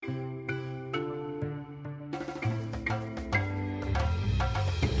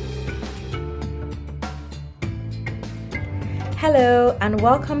Hello, and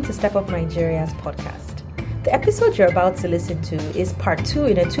welcome to Step Up Nigeria's podcast. The episode you're about to listen to is part 2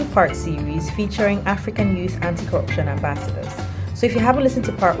 in a 2-part series featuring African Youth Anti-Corruption Ambassadors. So if you haven't listened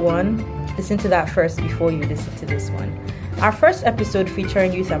to part 1, listen to that first before you listen to this one. Our first episode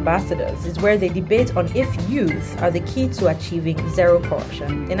featuring youth ambassadors is where they debate on if youth are the key to achieving zero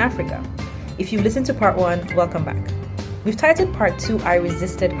corruption in Africa. If you've listened to part 1, welcome back. We've titled part 2, I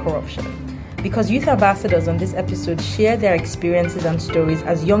Resisted Corruption, because youth ambassadors on this episode share their experiences and stories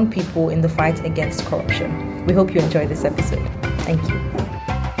as young people in the fight against corruption. We hope you enjoy this episode. Thank you.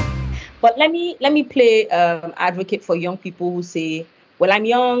 But let me play advocate for young people who say, well, I'm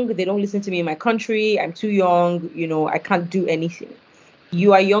young, they don't listen to me in my country, I'm too young, I can't do anything.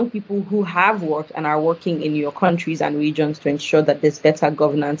 You are young people who have worked and are working in your countries and regions to ensure that there's better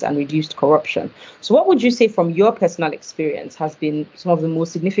governance and reduced corruption. So what would you say from your personal experience has been some of the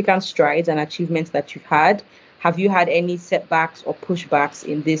most significant strides and achievements that you've had? Have you had any setbacks or pushbacks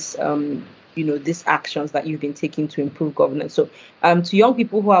in this, these actions that you've been taking to improve governance? So to young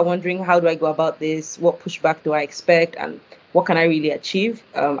people who are wondering, how do I go about this? What pushback do I expect? And what can I really achieve?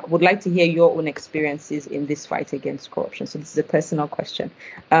 I would like to hear your own experiences in this fight against corruption. So this is a personal question.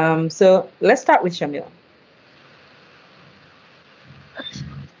 So let's start with Shamil.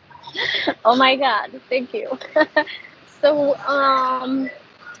 Oh my God, thank you. So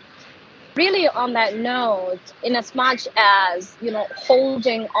really on that note, in as much as,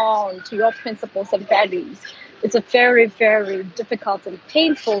 holding on to your principles and values, it's a very, very difficult and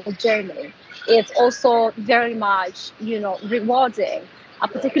painful journey. It's also very much, rewarding,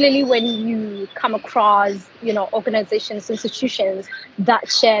 particularly when you come across, organizations, institutions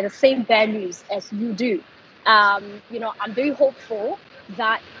that share the same values as you do. I'm very hopeful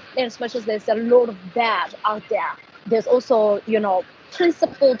that in as much as there's a lot of bad out there, there's also,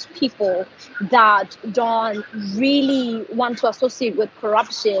 principled people that don't really want to associate with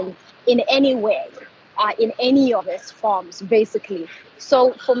corruption in any way. In any of its forms, basically.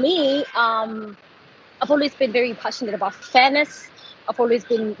 So for me, I've always been very passionate about fairness. I've always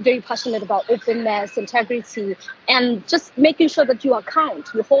been very passionate about openness, integrity, and just making sure that you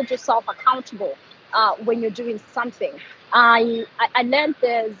hold yourself accountable when you're doing something. I learned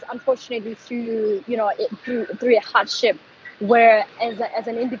this, unfortunately, through a hardship, where as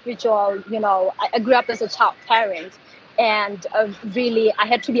an individual, I grew up as a child parent. And really, I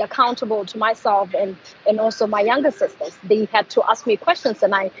had to be accountable to myself and also my younger sisters. They had to ask me questions,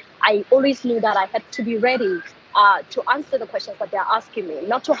 and I always knew that I had to be ready to answer the questions that they're asking me,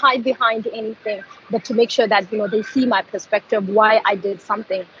 not to hide behind anything, but to make sure that they see my perspective, why I did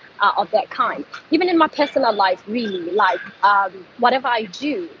something of that kind. Even in my personal life, really, whatever I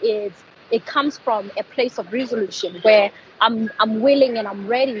do it comes from a place of resolution where I'm willing and I'm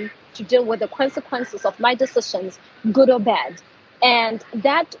ready to deal with the consequences of my decisions, good or bad. And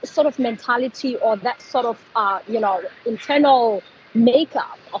that sort of mentality, or that sort of, internal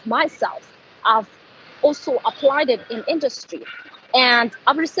makeup of myself, I've also applied it in industry. And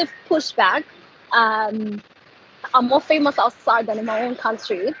I've received pushback. I'm more famous outside than in my own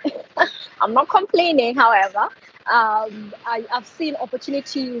country. I'm not complaining, however. I've seen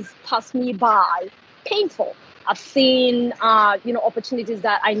opportunities pass me by, painful. I've seen, opportunities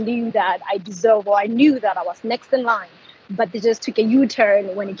that I knew that I deserved, or I knew that I was next in line, but they just took a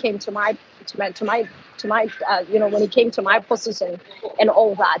U-turn when it came to my when it came to my position and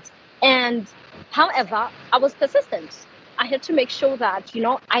all that. And however, I was persistent. I had to make sure that,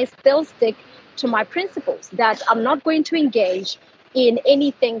 I still stick to my principles, that I'm not going to engage in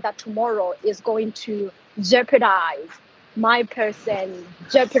anything that tomorrow is going to jeopardize my person,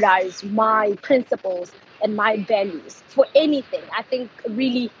 jeopardize my principles and my values for anything. I think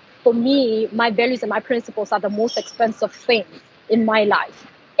really for me, my values and my principles are the most expensive thing in my life.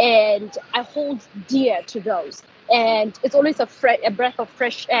 And I hold dear to those. And it's always a breath of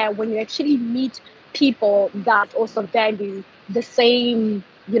fresh air when you actually meet people that also value the same,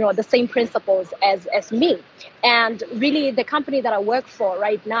 the same principles as me. And really the company that I work for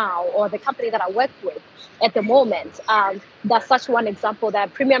right now, or the company that I work with at the moment, that's such one example,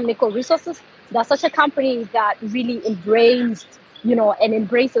 that Premium Nickel Resources, that's such a company that really embraced, and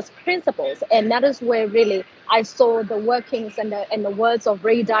embraces principles. And that is where really I saw the workings and the words of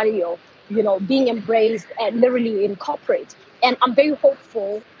Ray Dalio, being embraced and literally incorporate. And I'm very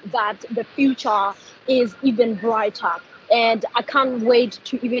hopeful that the future is even brighter. And I can't wait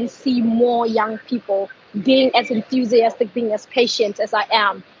to even see more young people being as enthusiastic, being as patient as I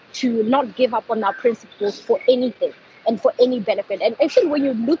am, to not give up on our principles for anything. and for any benefit. And actually, when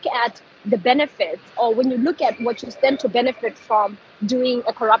you look at the benefits, or when you look at what you stand to benefit from doing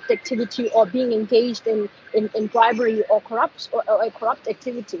a corrupt activity or being engaged in bribery or a corrupt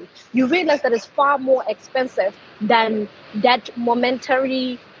activity, you realize that it's far more expensive than that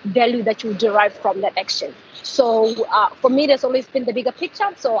momentary value that you derive from that action. So for me, there's always been the bigger picture.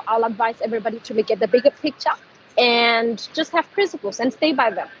 So I'll advise everybody to look at the bigger picture and just have principles and stay by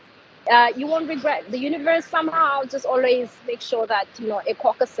them. You won't regret. The universe somehow just always make sure that, it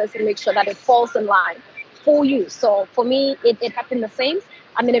caucuses and make sure that it falls in line for you. So for me, it happened the same.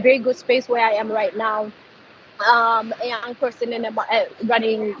 I'm in a very good space where I am right now. A young person in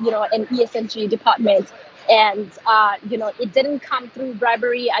running, an ESG department. And, it didn't come through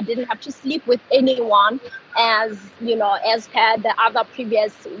bribery. I didn't have to sleep with anyone as per the other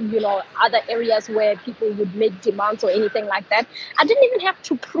previous, other areas where people would make demands or anything like that. I didn't even have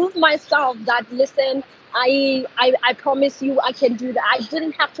to prove myself that, listen, I promise you I can do that. I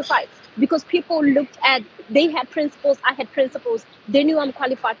didn't have to fight because people they had principles, I had principles. They knew I'm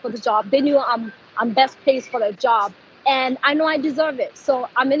qualified for the job. They knew I'm best placed for the job. And I know I deserve it. So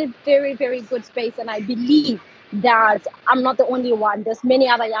I'm in a very, very good space. And I believe that I'm not the only one. There's many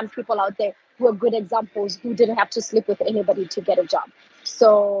other young people out there who are good examples who didn't have to sleep with anybody to get a job.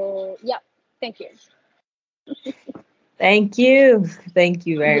 So, yeah, thank you. Thank you. Thank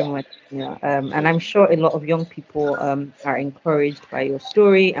you very much. And I'm sure a lot of young people are encouraged by your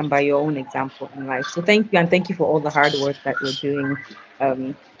story and by your own example in life. So thank you. And thank you for all the hard work that you're doing.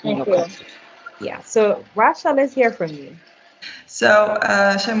 Thank you. Yeah. So Rasha, let's hear from you. So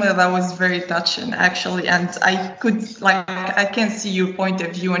Shamila, that was very touching actually, and I can see your point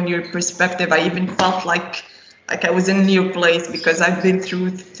of view and your perspective. I even felt like I was in your place because I've been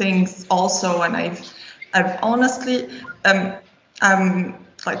through things also, and I've honestly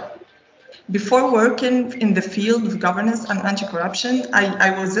before working in the field of governance and anti-corruption,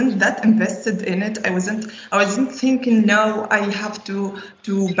 I wasn't that invested in it. I wasn't thinking, no, I have to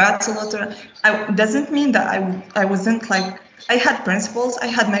battle it. Doesn't mean that I wasn't I had principles. I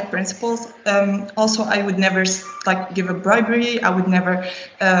had my principles. Also, I would never give a bribery. I would never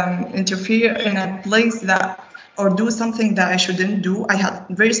interfere in a place or do something that I shouldn't do. I had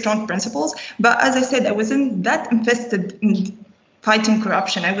very strong principles. But as I said, I wasn't that invested in fighting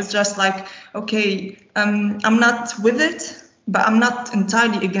corruption. I was just okay, I'm not with it, but I'm not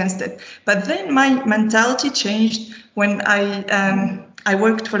entirely against it. But then my mentality changed when I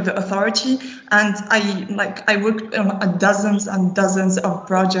worked for the authority, and I worked on dozens and dozens of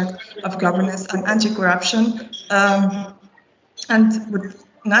projects of governance and anti-corruption, and with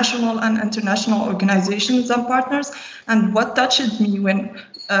national and international organizations and partners. And what touched me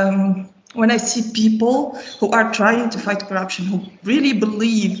when I see people who are trying to fight corruption, who really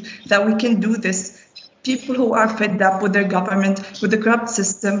believe that we can do this, people who are fed up with their government, with the corrupt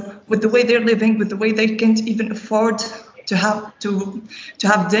system, with the way they're living, with the way they can't even afford to have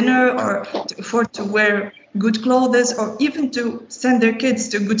dinner, or to afford to wear good clothes, or even to send their kids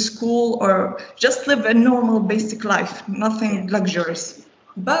to good school, or just live a normal basic life, nothing luxurious.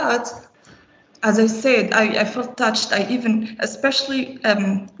 But as I said, I felt touched. Especially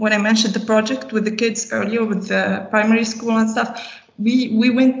when I mentioned the project with the kids earlier, with the primary school and stuff, we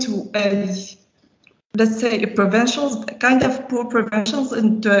went to let's say provincials, kind of poor provincials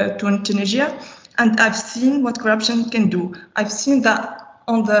in Tunisia, and I've seen what corruption can do. I've seen that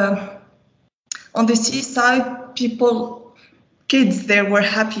on the seaside, kids there were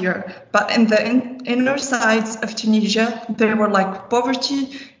happier, but in the inner sides of Tunisia, there were poverty.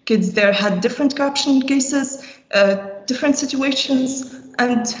 Kids there had different corruption cases, different situations,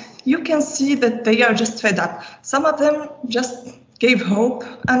 and you can see that they are just fed up. Some of them just gave hope,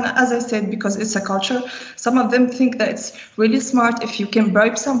 and as I said, because it's a culture, some of them think that it's really smart if you can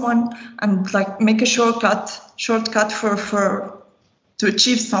bribe someone and make a shortcut for to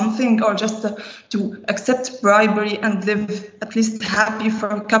achieve something, or just to accept bribery and live at least happy for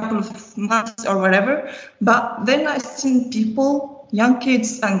a couple of months or whatever. But then I've seen people, young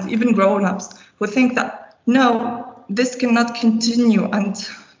kids and even grown-ups, who think that, no, this cannot continue. And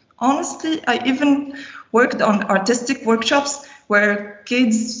honestly, I even worked on artistic workshops where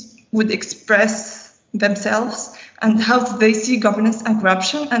kids would express themselves and how they see governance and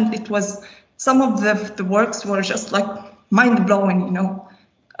corruption. And it was, some of the works were just mind-blowing,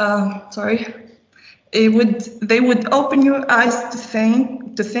 they would open your eyes to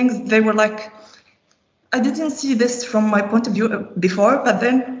things. They were I didn't see this from my point of view before, but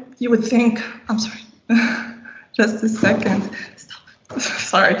then you would think, I'm sorry, just a second. Stop.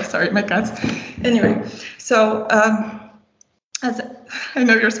 Sorry, my cats. Anyway, so as I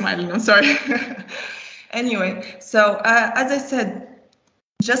know you're smiling, I'm sorry. Anyway, so as I said,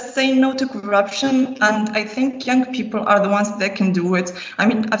 just say no to corruption, and I think young people are the ones that can do it. I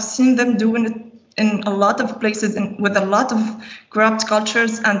mean, I've seen them doing it in a lot of places with a lot of corrupt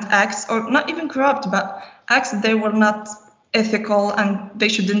cultures and acts, or not even corrupt, but acts that they were not ethical and they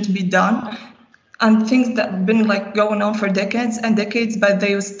shouldn't be done. And things that have been like going on for decades and decades, but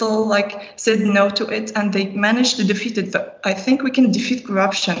they still like said no to it, and they managed to defeat it. But I think we can defeat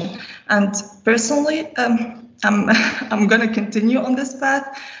corruption. And personally, I'm gonna continue on this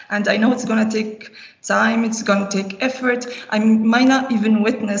path, and I know it's gonna take time, it's gonna take effort. I might not even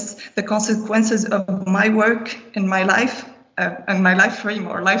witness the consequences of my work in my life, and my life frame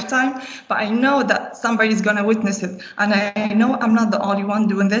or lifetime, but I know that somebody's gonna witness it, and I know I'm not the only one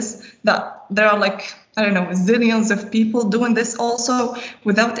doing this, that there are like, I don't know, zillions of people doing this also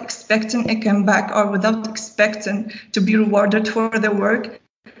without expecting a comeback or without expecting to be rewarded for their work.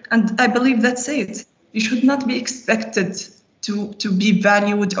 And I believe that's it. You should not be expected to be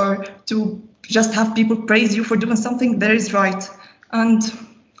valued or to just have people praise you for doing something that is right. And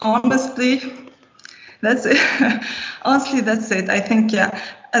honestly, that's it. Honestly, that's it. I think, yeah,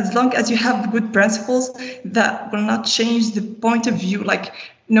 as long as you have good principles, that will not change the point of view. Like,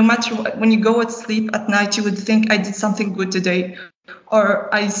 no matter what, when you go to sleep at night, you would think I did something good today, or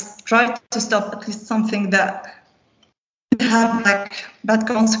I tried to stop at least something that have like bad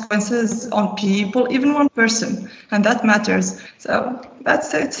consequences on people, even one person, and that matters. So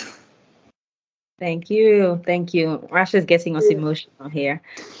that's it. Thank you. Rasha is getting us emotional here,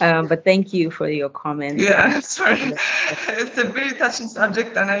 but thank you for your comments. Yeah, sorry. It's a very touching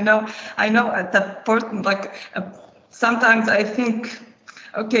subject, and I know at that point, like sometimes I think,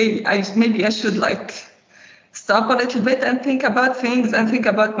 okay, maybe I should like stop a little bit and think about things and think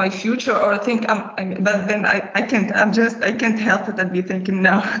about my future, or think but then I can't help it and be thinking,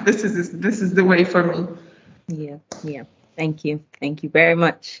 no, this is the way for me. Yeah. Thank you very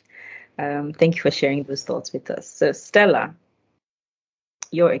much. Thank you for sharing those thoughts with us. So Stella,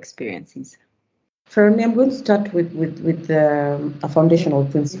 your experiences. For me, I'm going to start with a foundational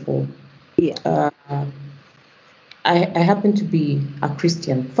principle. Yeah. I happen to be a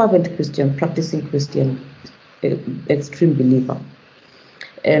Christian, fervent Christian, practicing Christian, extreme believer,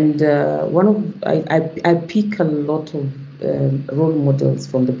 and I pick a lot of role models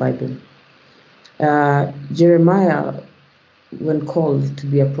from the Bible. Jeremiah, when called to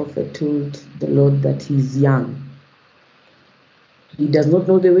be a prophet, told the Lord that he's young. He does not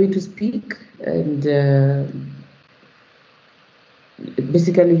know the way to speak, and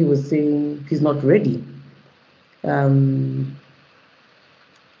basically he was saying he's not ready. And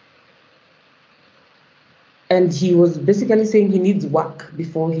he was basically saying he needs work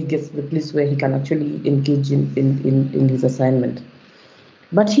before he gets to the place where he can actually engage in his assignment.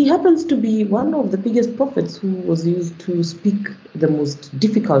 But he happens to be one of the biggest prophets who was used to speak the most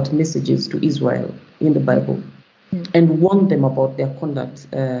difficult messages to Israel in the Bible, and warn them about their conduct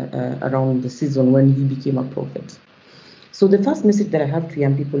around the season when he became a prophet. So the first message that I have to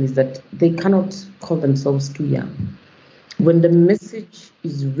young people is that they cannot call themselves too young. When the message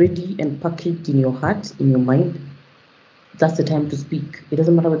is ready and packaged in your heart, in your mind, that's the time to speak. It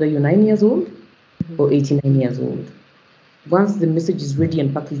doesn't matter whether you're 9 years old or 89 years old. Once the message is ready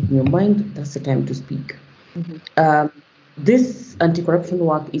and packaged in your mind, that's the time to speak. This anti-corruption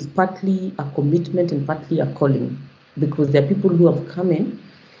work is partly a commitment and partly a calling, because there are people who have come in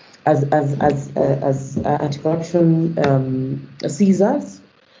as anti-corruption Caesars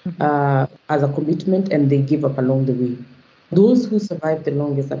as a commitment, and they give up along the way. Those who survive the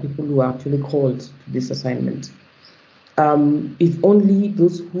longest are people who are actually called to this assignment. If only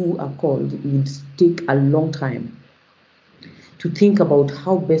those who are called would take a long time to think about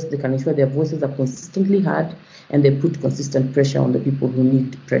how best they can ensure their voices are consistently heard, and they put consistent pressure on the people who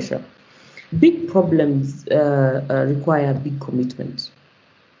need pressure. Big problems require big commitment.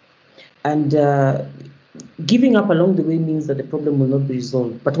 And giving up along the way means that the problem will not be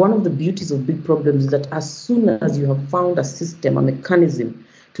resolved. But one of the beauties of big problems is that as soon as you have found a system, a mechanism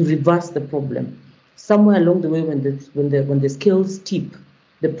to reverse the problem, somewhere along the way when the scales tip,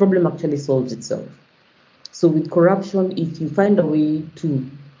 the problem actually solves itself. So with corruption, if you find a way to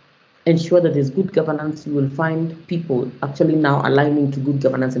ensure that there's good governance, you will find people actually now aligning to good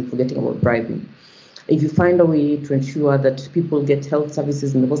governance and forgetting about bribing. If you find a way to ensure that people get health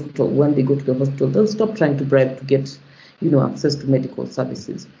services in the hospital, when they go to the hospital, they'll stop trying to bribe to get, access to medical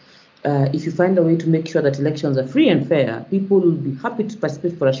services. If you find a way to make sure that elections are free and fair, people will be happy to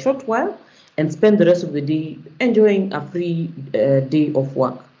participate for a short while and spend the rest of the day enjoying a free day of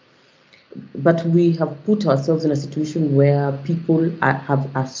work. but we have put ourselves in a situation where people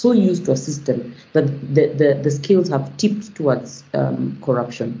are so used to a system that the scales have tipped towards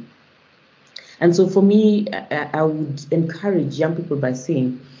corruption. And so for me, I would encourage young people by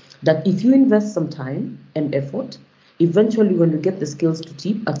saying that if you invest some time and effort, eventually when you get the skills to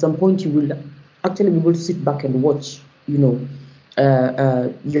tip, at some point you will actually be able to sit back and watch, your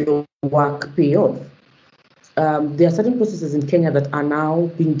work pay off. There are certain processes in Kenya that are now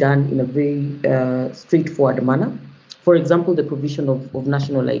being done in a very straightforward manner. For example, the provision of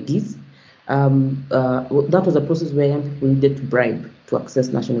national IDs. That was a process where young people needed to bribe to access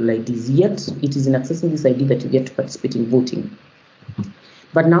national IDs. Yet, it is in accessing this ID that you get to participate in voting.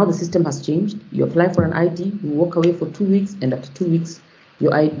 But now the system has changed. You apply for an ID, you walk away for 2 weeks, and after 2 weeks,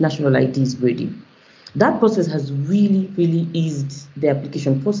 your national ID is ready. That process has really, really eased the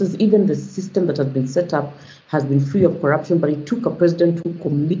application process. Even the system that has been set up has been free of corruption, but it took a president who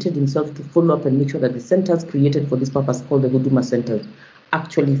committed himself to follow up and make sure that the centers created for this purpose, called the Huduma Centers,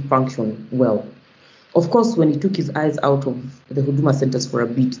 actually function well. Of course, when he took his eyes out of the Huduma Centers for a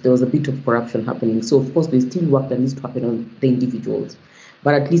bit, there was a bit of corruption happening. So, of course, there's still work that needs to happen on the individuals,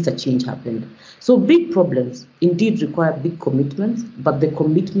 but at least a change happened. So big problems indeed require big commitments, but the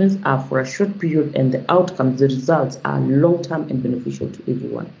commitments are for a short period and the outcomes, the results are long-term and beneficial to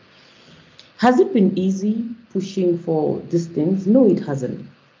everyone. Has it been easy pushing for these things? No, it hasn't.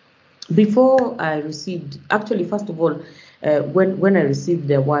 Before I received, actually, first of all, when I received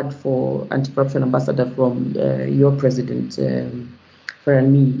the award for Anti-Corruption Ambassador from your president,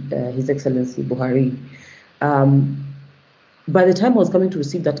 Farani, His Excellency Buhari, by the time I was coming to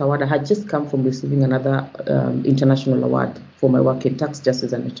receive that award, I had just come from receiving another international award for my work in tax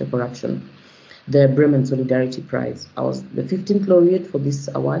justice and anti-corruption, the Bremen Solidarity Prize. I was the 15th laureate for this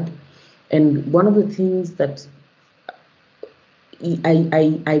award. And one of the things that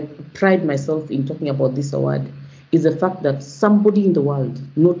I pride myself in talking about this award is the fact that somebody in the world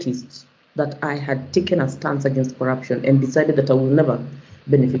noticed that I had taken a stance against corruption and decided that I will never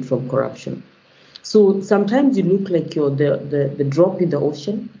benefit from corruption. So sometimes you look like you're the drop in the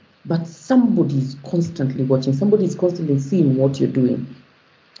ocean, but somebody is constantly watching, somebody is constantly seeing what you're doing.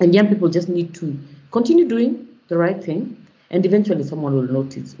 And young people just need to continue doing the right thing, and eventually someone will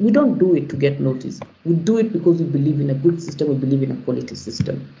notice. We don't do it to get noticed. We do it because we believe in a good system, we believe in a quality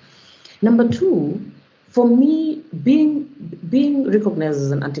system. Number two, for me, being recognized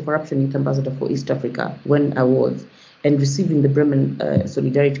as an anti-corruption youth ambassador for East Africa when I was, and receiving the Bremen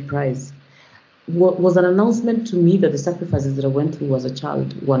Solidarity Prize, was an announcement to me that the sacrifices that I went through as a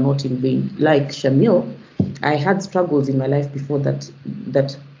child were not in vain. Like Shamil, I had struggles in my life before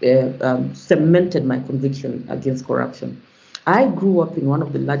that cemented my conviction against corruption. I grew up in one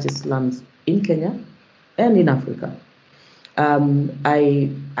of the largest slums in Kenya and in Africa. I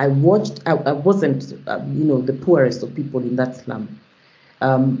wasn't the poorest of people in that slum,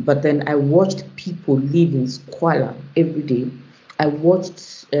 but then I watched people live in squalor every day. I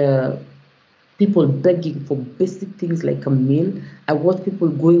watched people begging for basic things like a meal. I watched people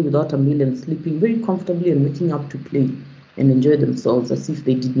going without a meal and sleeping very comfortably and waking up to play and enjoy themselves as if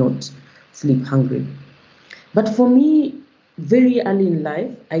they did not sleep hungry. But for me, very early in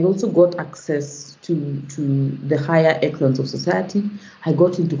life, I also got access to the higher echelons of society. I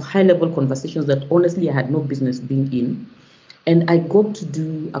got into high-level conversations that honestly I had no business being in. And I got to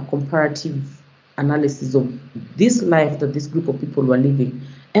do a comparative analysis of this life that this group of people were living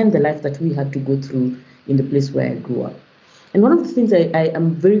and the life that we had to go through in the place where I grew up. And one of the things I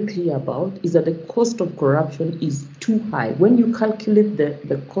am very clear about is that the cost of corruption is too high. When you calculate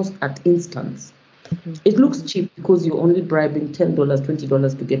the cost at instance, it looks cheap because you're only bribing $10,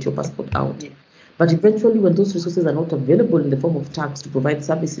 $20 to get your passport out. Yeah. But eventually, when those resources are not available in the form of tax to provide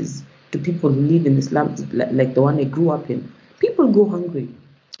services to people who live in the slums, like the one I grew up in, people go hungry.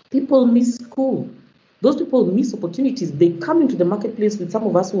 People miss school. Those people miss opportunities. They come into the marketplace with some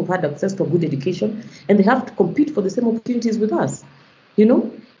of us who have had access to a good education, and they have to compete for the same opportunities with us.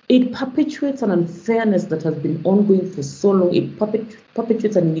 It perpetuates an unfairness that has been ongoing for so long. It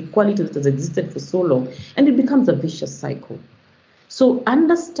perpetuates an inequality that has existed for so long, and it becomes a vicious cycle. So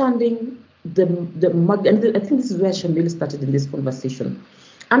understanding and I think this is where Shamil started in this conversation,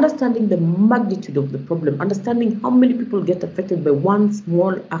 understanding the magnitude of the problem, understanding how many people get affected by one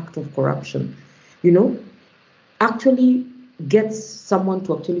small act of corruption, actually gets someone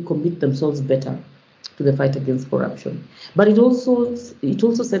to actually commit themselves better to the fight against corruption. But it also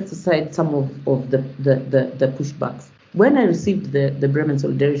sets aside some of the pushbacks. When I received the Bremen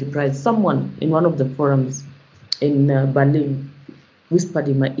Solidarity Prize, someone in one of the forums in Berlin whispered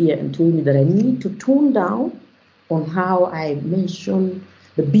in my ear and told me that I need to tone down on how I mention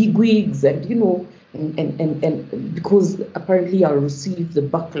the big wigs, and and because apparently I'll receive the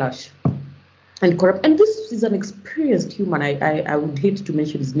backlash and corrupt. And this is an experienced human. I would hate to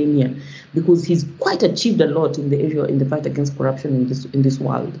mention his name here because he's quite achieved a lot in the area, in the fight against corruption in this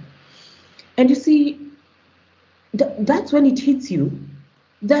world. And you see, that's when it hits you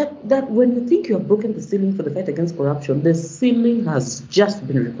that when you think you have broken the ceiling for the fight against corruption, the ceiling has just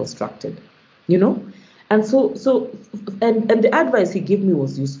been reconstructed, And so the advice he gave me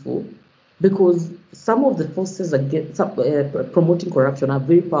was useful, because some of the forces against promoting corruption are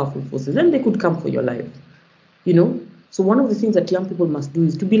very powerful forces, and they could come for your life, So one of the things that young people must do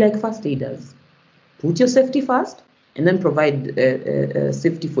is to be like first aiders. Put your safety first, and then provide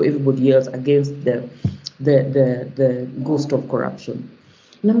safety for everybody else against the ghost of corruption.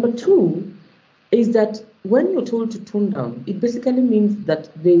 Number two is that when you're told to tone down, it basically means that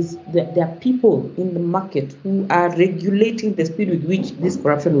there are people in the market who are regulating the speed with which this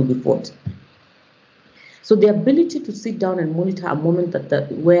corruption will be fought. So the ability to sit down and monitor a moment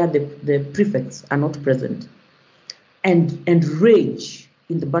where the prefects are not present and rage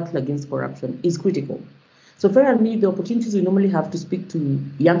in the battle against corruption is critical. So for me, the opportunities we normally have to speak to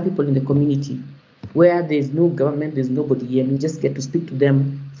young people in the community where there's no government, there's nobody, and we just get to speak to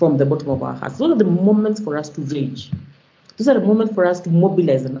them from the bottom of our hearts. Those are the moments for us to rage. Those are the moments for us to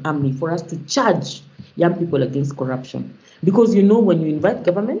mobilize an army, for us to charge young people against corruption. Because when you invite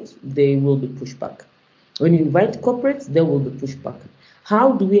government, they will be pushed back. When you invite corporates, they will be pushed back.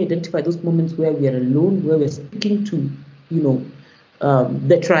 How do we identify those moments where we are alone, where we're speaking to,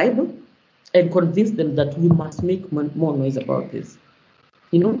 the tribe, and convince them that we must make more noise about this?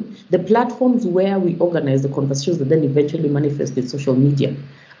 The platforms where we organize the conversations that then eventually manifest in social media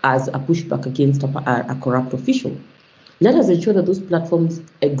as a pushback against a corrupt official. Let us ensure that those platforms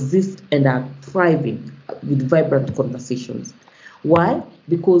exist and are thriving with vibrant conversations. Why?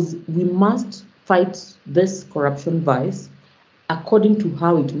 Because we must fight this corruption vice according to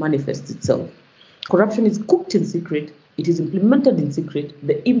how it manifests itself. Corruption is cooked in secret, it is implemented in secret,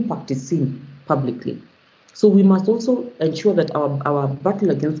 the impact is seen publicly. So we must also ensure that our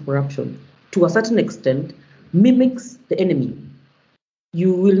battle against corruption, to a certain extent, mimics the enemy.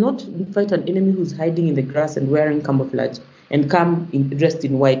 You will not fight an enemy who's hiding in the grass and wearing camouflage and come dressed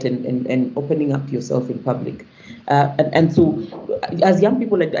in white and opening up yourself in public. And so, as young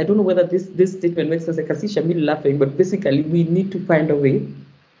people, I don't know whether this statement makes sense. I can see Shamil laughing, but basically, we need to find a way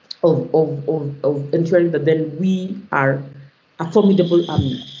of ensuring that then we are a formidable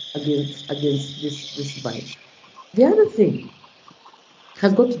army against this vice. The other thing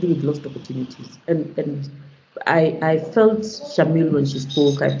has got to do with lost opportunities, and I felt Shamil when she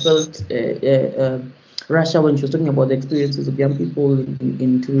spoke. I felt Rasha when she was talking about the experiences of young people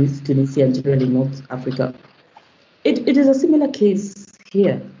in Tunisia and generally North Africa. It is a similar case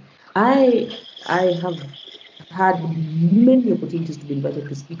here. I have had many opportunities to be invited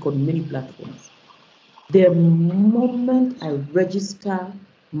to speak on many platforms. The moment I register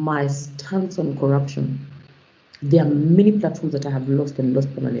my stance on corruption, there are many platforms that I have lost and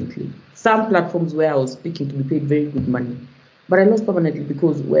lost permanently. Some platforms where I was speaking to be paid very good money, but I lost permanently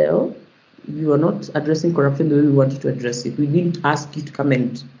because, well, you are not addressing corruption the way we wanted to address it. We didn't ask you to come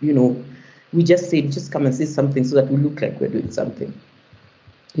and, we just said, just come and say something so that we look like we're doing something,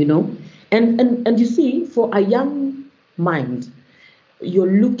 And you see, for a young mind,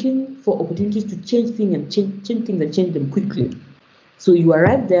 you're looking for opportunities to change things and change them quickly. So you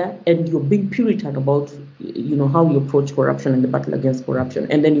arrive there and you're being Puritan about, how you approach corruption and the battle against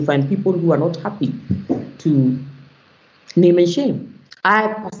corruption. And then you find people who are not happy to name and shame. I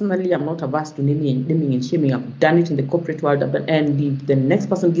personally am not averse to naming and shaming. I've done it in the corporate world. And if the next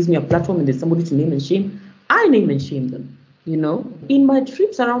person gives me a platform and there's somebody to name and shame, I name and shame them. In my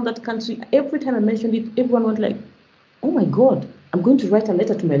trips around that country, every time I mentioned it, everyone was like, oh my God, I'm going to write a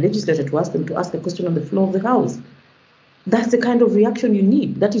letter to my legislator to ask them to ask a question on the floor of the House. That's the kind of reaction you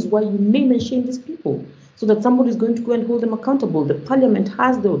need. That is why you name and shame these people, so that somebody is going to go and hold them accountable. The parliament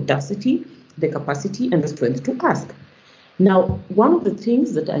has the audacity, the capacity, and the strength to ask. Now, one of the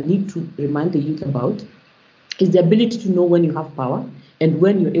things that I need to remind the youth about is the ability to know when you have power and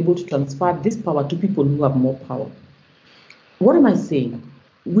when you're able to transfer this power to people who have more power. What am I saying?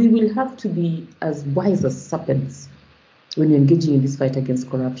 We will have to be as wise as serpents when you're engaging in this fight against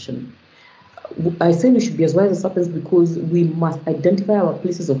corruption. I say we should be as wise as serpents because we must identify our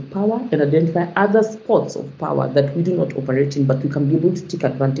places of power and identify other spots of power that we do not operate in, but we can be able to take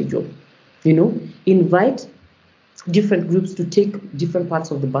advantage of. Invite different groups to take different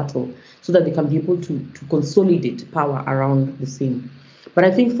parts of the battle so that they can be able to consolidate power around the same. But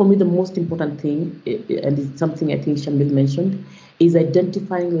I think for me, the most important thing, and it's something I think Shamil mentioned, is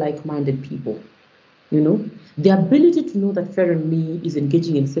identifying like-minded people. The ability to know that Feremi is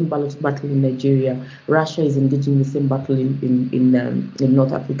engaging in the same battle in Nigeria, Russia is engaging in the same battle in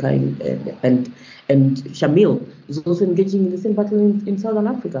North Africa, and Shamil is also engaging in the same battle in Southern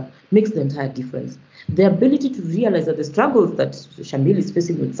Africa, makes the entire difference. The ability to realize that the struggles that Shamil is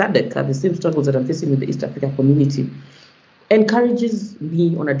facing with SADC are the same struggles that I'm facing with the East Africa community encourages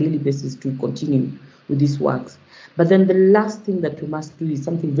me on a daily basis to continue with these works. But then the last thing that we must do is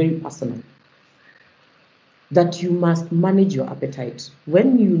something very personal, that you must manage your appetite.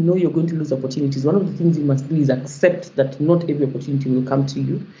 When you know you're going to lose opportunities, one of the things you must do is accept that not every opportunity will come to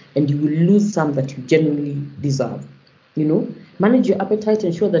you, and you will lose some that you genuinely deserve. Manage your appetite,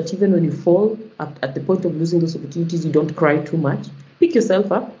 ensure that even when you fall at the point of losing those opportunities, you don't cry too much. Pick yourself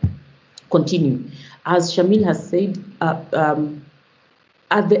up, continue. As Shamil has said, at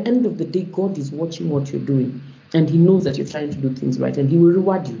the end of the day, God is watching what you're doing, and He knows that you're trying to do things right, and He will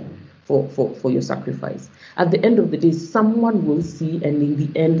reward you for your sacrifice. At the end of the day, someone will see, and in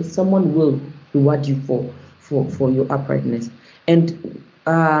the end, someone will reward you for your uprightness. And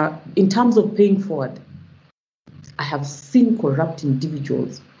in terms of paying forward, I have seen corrupt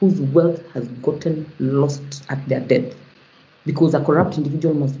individuals whose wealth has gotten lost at their death, because a corrupt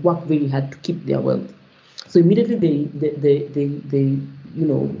individual must work very hard to keep their wealth. So immediately they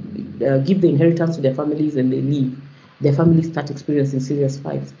give the inheritance to their families and they leave. Their families start experiencing serious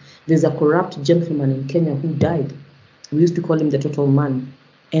fights. There's a corrupt gentleman in Kenya who died. We used to call him the total man.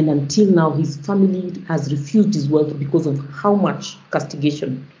 And until now, his family has refused his wealth because of how much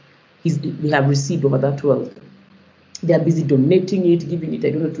castigation they have received over that wealth. They are busy donating it, giving it,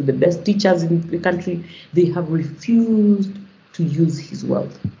 to the best teachers in the country. They have refused to use his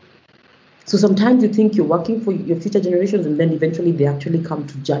wealth. So sometimes you think you're working for your future generations, and then eventually they actually come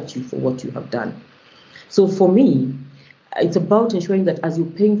to judge you for what you have done. So for me, it's about ensuring that as you're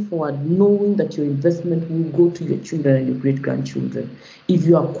paying forward, knowing that your investment will go to your children and your great-grandchildren. If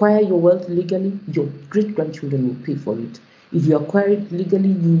you acquire your wealth legally, your great-grandchildren will pay for it. If you acquire it legally,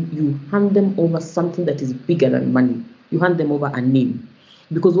 you hand them over something that is bigger than money. You hand them over a name.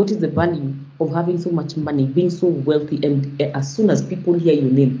 Because what is the value of having so much money, being so wealthy, and as soon as people hear your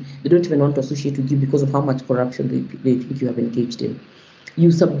name, they don't even want to associate with you because of how much corruption they think you have engaged in.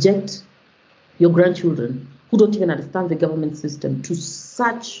 You subject your grandchildren, who don't even understand the government system, to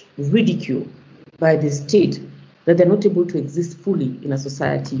such ridicule by the state that they're not able to exist fully in a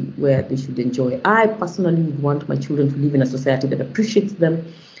society where they should enjoy. I personally would want my children to live in a society that appreciates them,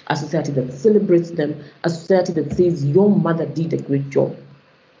 a society that celebrates them, a society that says your mother did a great job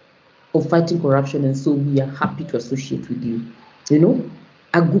of fighting corruption, and so we are happy to associate with you.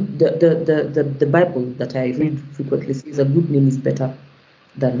 A good the Bible that I read frequently says a good name is better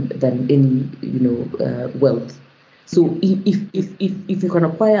than any wealth. So if you can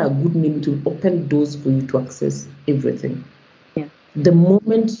acquire a good name, it will open doors for you to access everything. Yeah. The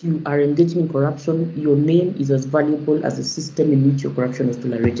moment you are engaging in corruption, your name is as valuable as the system in which your corruption is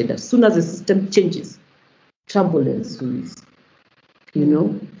tolerated. As soon as the system changes, trouble ensues.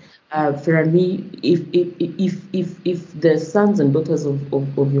 Ferami, if the sons and daughters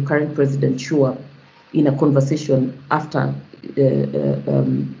of your current president show up in a conversation after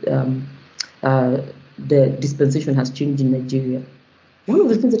the dispensation has changed in Nigeria, one of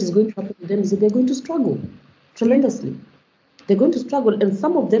the things that is going to happen to them is that they're going to struggle tremendously. They're going to struggle, and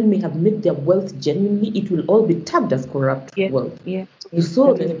some of them may have made their wealth genuinely. It will all be tagged as corrupt wealth. Yeah. You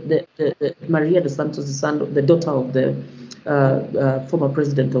saw the Maria dos Santos, the daughter of the former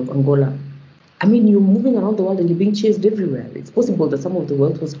president of Angola. I mean, you're moving around the world and you're being chased everywhere. It's possible that some of the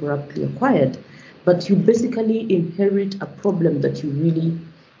wealth was corruptly acquired, but you basically inherit a problem that you really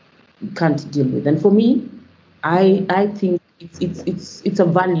can't deal with. And for me, I think it's a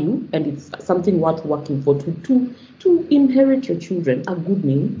value, and it's something worth working for to inherit your children a good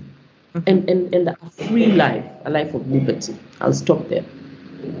name and a free life, a life of liberty. I'll stop there.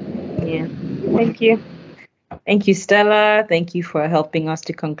 Yeah. Thank you. Thank you, Stella. Thank you for helping us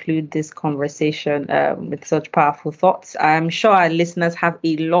to conclude this conversation with such powerful thoughts. I'm sure our listeners have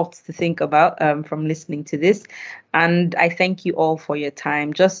a lot to think about from listening to this. And I thank you all for your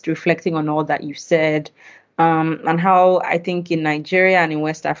time, just reflecting on all that you've said, and how I think in Nigeria and in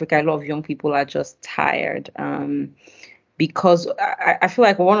West Africa, a lot of young people are just tired. Because I feel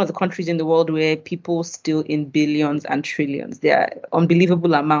like we're one of the countries in the world where people steal in billions and trillions. There are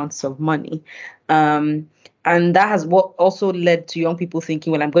unbelievable amounts of money. And that has what also led to young people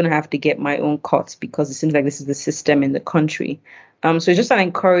thinking, well, I'm going to have to get my own cuts because it seems like this is the system in the country. So it's just an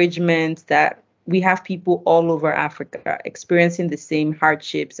encouragement that we have people all over Africa experiencing the same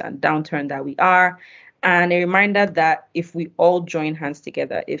hardships and downturn that we are. And a reminder that if we all join hands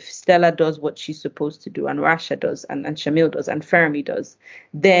together, if Stella does what she's supposed to do, and Rasha does, and Shamil does, and Fermi does,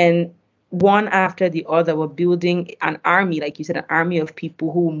 then one after the other, we're building an army, like you said, an army of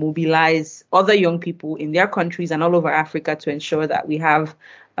people who will mobilize other young people in their countries and all over Africa to ensure that we have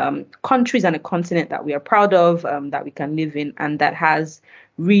countries and a continent that we are proud of, that we can live in, and that has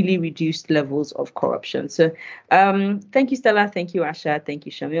really reduced levels of corruption. So thank you, Stella. Thank you, Rasha. Thank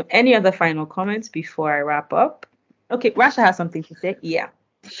you, Shamil. Any other final comments before I wrap up? Okay, Rasha has something to say. Yeah.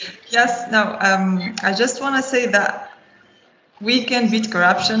 Yes, no, I just want to say that we can beat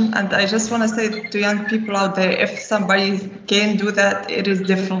corruption, and I just want to say to young people out there, if somebody can do that, it is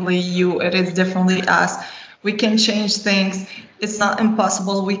definitely you, it is definitely us. We can change things. It's not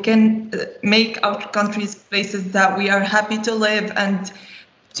impossible. We can make our countries places that we are happy to live and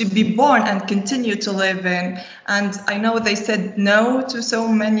to be born and continue to live in. And I know they said no to so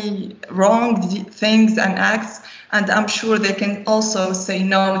many wrong things and acts, and I'm sure they can also say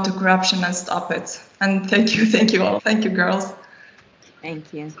no to corruption and stop it. And thank you all. Thank you, girls.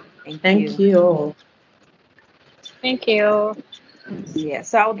 Thank you. Thank you all. Thank you. Yeah,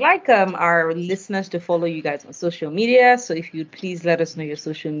 so I would like our listeners to follow you guys on social media. So if you'd please let us know your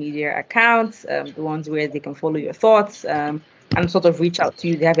social media accounts, the ones where they can follow your thoughts, and sort of reach out to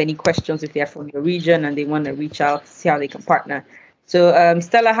you if they have any questions, if they're from your region and they want to reach out, see how they can partner. So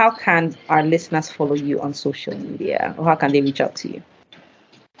Stella, how can our listeners follow you on social media, or how can they reach out to you?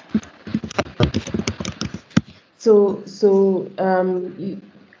 So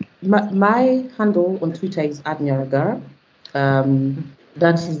my handle on Twitter is @Nyaragara.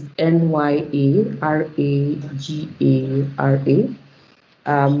 That is NYARAGARA.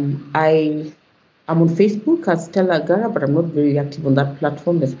 I'm on Facebook as Stella Agara, but I'm not very active on that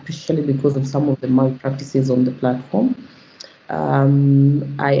platform, especially because of some of the malpractices on the platform.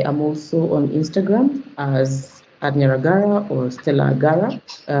 I am also on Instagram as @Nyaragara or Stella Agara.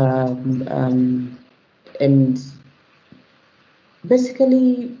 And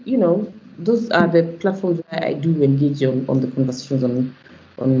basically, those are the platforms where I do engage on the conversations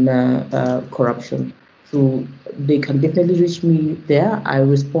on corruption. So they can definitely reach me there. I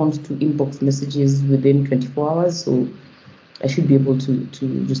respond to inbox messages within 24 hours, so I should be able to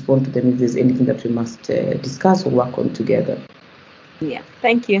respond to them if there's anything that we must discuss or work on together. Yeah,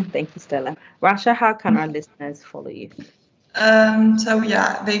 thank you, Stella. Rasha, how can our listeners follow you?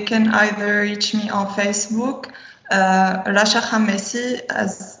 They can either reach me on Facebook, Rasha Khamesi,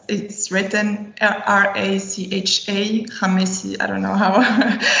 as it's written RACHA Khamesi. I don't know how.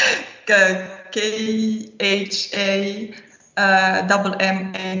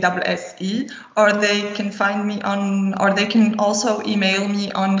 KHAMMASSE, or they can find me or they can also email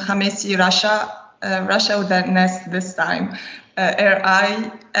me on Khamesi Rasha, Rasha with an S this time,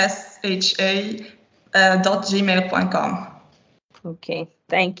 RISHA.gmail.com. Okay,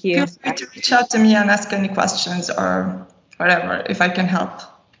 thank you. Feel free to reach out to me and ask any questions or whatever, if I can help.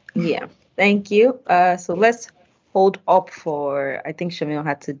 Yeah, thank you. So let's hold up for, I think Shamil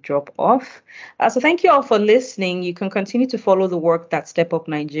had to drop off. So thank you all for listening. You can continue to follow the work that Step Up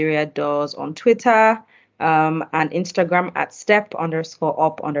Nigeria does on Twitter and Instagram at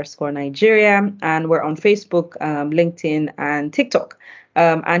step_up_Nigeria. And we're on Facebook, LinkedIn, and TikTok,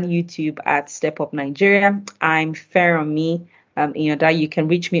 and YouTube at Step Up Nigeria. I'm Feromi Inyoda. You can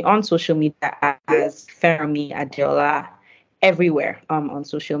reach me on social media as Feromi Adeola everywhere on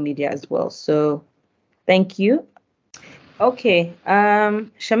social media as well. So thank you. Okay,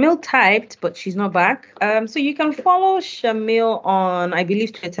 Shamil typed, but she's not back. So you can follow Shamil on, I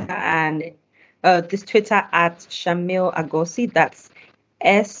believe, Twitter, and this Twitter at Shamil Agosi. That's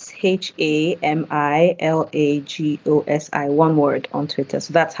SHAMILAGOSI, one word, on Twitter.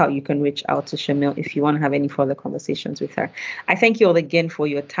 So that's how you can reach out to Shamil if you want to have any further conversations with her. I thank you all again for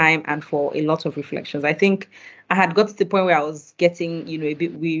your time and for a lot of reflections. I think I had got to the point where I was getting, a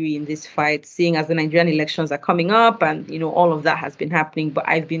bit weary in this fight, seeing as the Nigerian elections are coming up and, all of that has been happening. But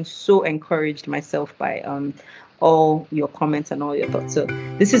I've been so encouraged myself by all your comments and all your thoughts. So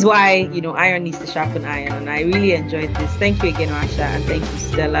this is why, iron needs to sharpen iron. And I really enjoyed this. Thank you again, Rasha, and thank you,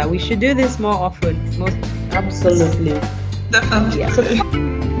 Stella. We should do this more often. Absolutely. Definitely. Yeah, so